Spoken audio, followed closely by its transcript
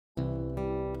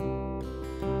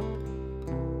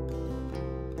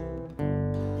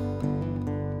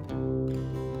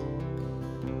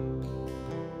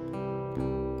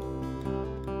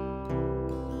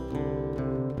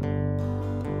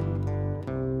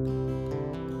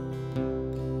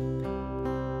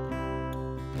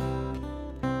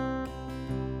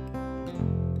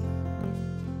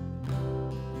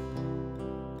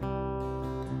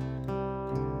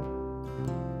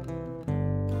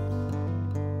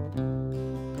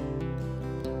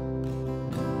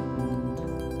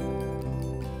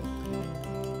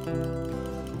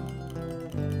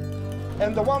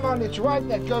And the one on its right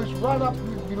that goes right up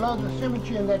below the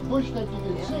cemetery and that bush that you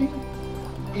can see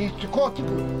is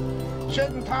Tapuwae.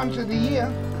 Certain times of the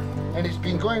year, and it's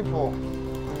been going for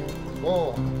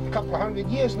a couple of 100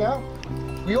 years now,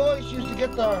 we always used to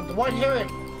get the white heron.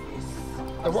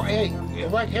 The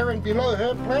white heron below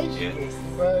her place,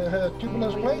 her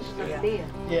tubular's place.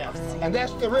 Yeah, and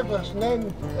that's the river's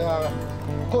name,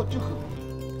 Kotuku.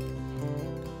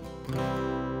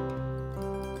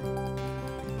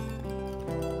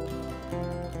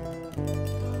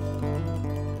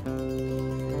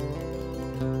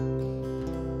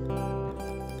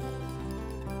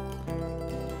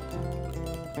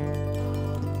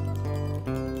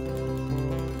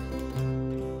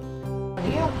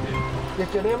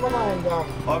 And,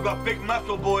 I've got big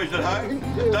muscle boys at home,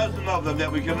 a dozen of them,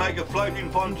 that we can make a floating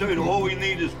pontoon. All we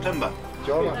need is timber. I've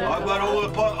got all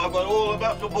the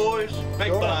muscle boys,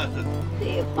 big bastards.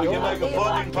 We can make a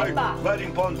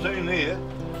floating pontoon here,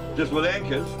 just with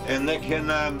anchors, and that can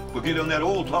we'll get on that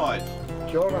all tides.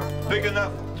 Big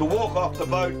enough to walk off the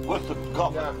boat with the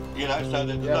coffin, you know, so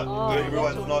that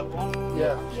everyone's not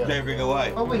staggering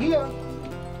away. Over here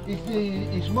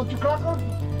is Motuklaka.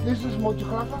 This is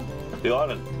Motuklaka. The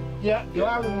island? Yeah, the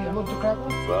island is Motuklaka.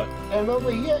 Right. And over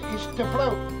here is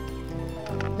Tapuwae.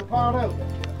 Tapuwae.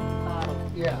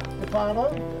 Yeah,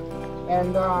 Tapuwae.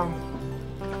 And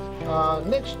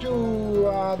next to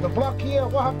the block here,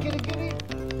 Hokianga,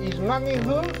 is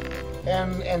Ngangihu.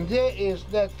 And there is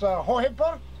that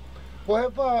Hohepa.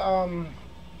 Hohepa,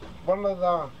 one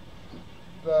of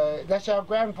that's our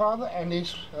grandfather, and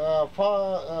his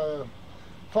father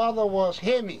was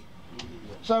Hemi.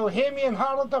 So Hemi and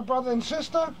Harata, brother and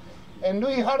sister, and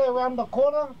Nui Hare around the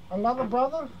corner, another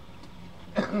brother.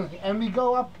 And we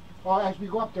go up, or as we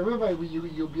go up the river,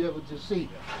 you'll be able to see.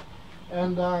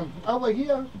 And over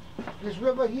here, this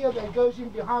river here that goes in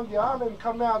behind the island,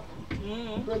 come out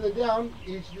further down,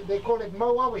 they call it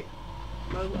Moawe.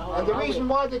 And the reason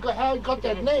why they got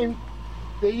that name,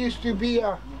 there used to be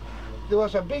there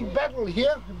was a big battle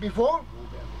here before,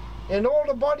 and all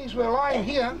the bodies were lying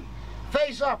here,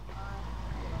 face up.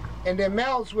 And their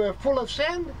mouths were full of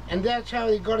sand, and that's how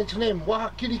it got its name,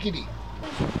 Wahakirikiri.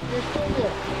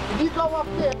 If you go up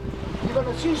there, you're going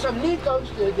to see some Nikos,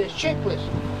 there's checklists.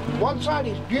 One side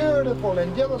is beautiful,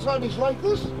 and the other side is like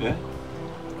this. Yeah.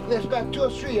 There's about 2 or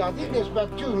 3, I think there's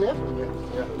about 2 left.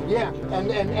 Yeah,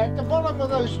 and at the bottom of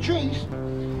those trees,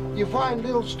 you find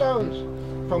little stones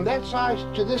from that size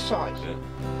to this size.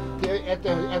 They're at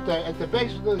the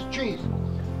base of those trees.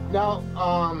 Now,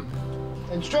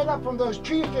 and straight up from those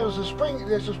trees, there's a spring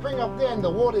up there, and the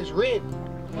water is red.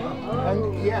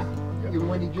 And yeah,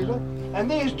 when you do that. And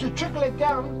they used to trickle it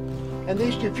down, and they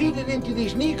used to feed it into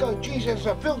these Nico trees as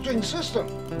a filtering system.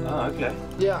 Oh, okay.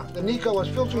 Yeah, the Nico was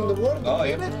filtering the water. Oh,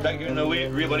 yeah, taking the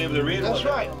whatever the red. That's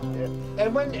right. Yeah.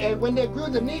 And when they grew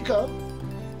the Nico,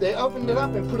 they opened it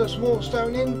up and put a small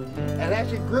stone in, and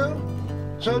as it grew,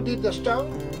 so did the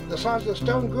stone. The size of the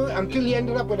stone grew until you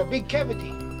ended up with a big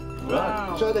cavity.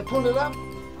 Right. So they pulled it up,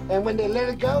 and when they let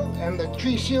it go, and the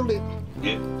tree sealed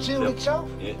itself,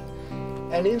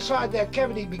 and inside that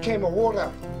cavity became a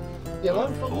water, you know?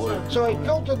 So it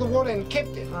filtered the water and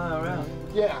kept it. Oh, right.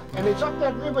 Yeah, and it's up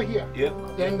that river here. Yep.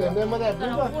 And remember that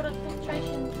river? Water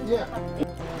filtration. Yeah.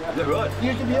 Is that right?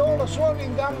 Used to be all the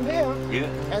swirling down there,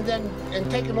 and then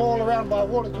taken all around by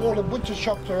water to all the butcher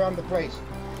shops around the place.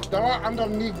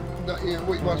 Underneath, it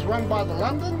was run by the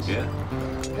Londons at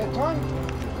that time.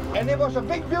 And there was a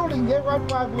big building there right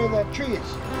by where that tree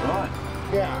is. Right.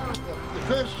 Yeah, the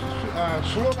first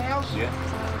slaughterhouse. Yeah.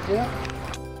 Yeah.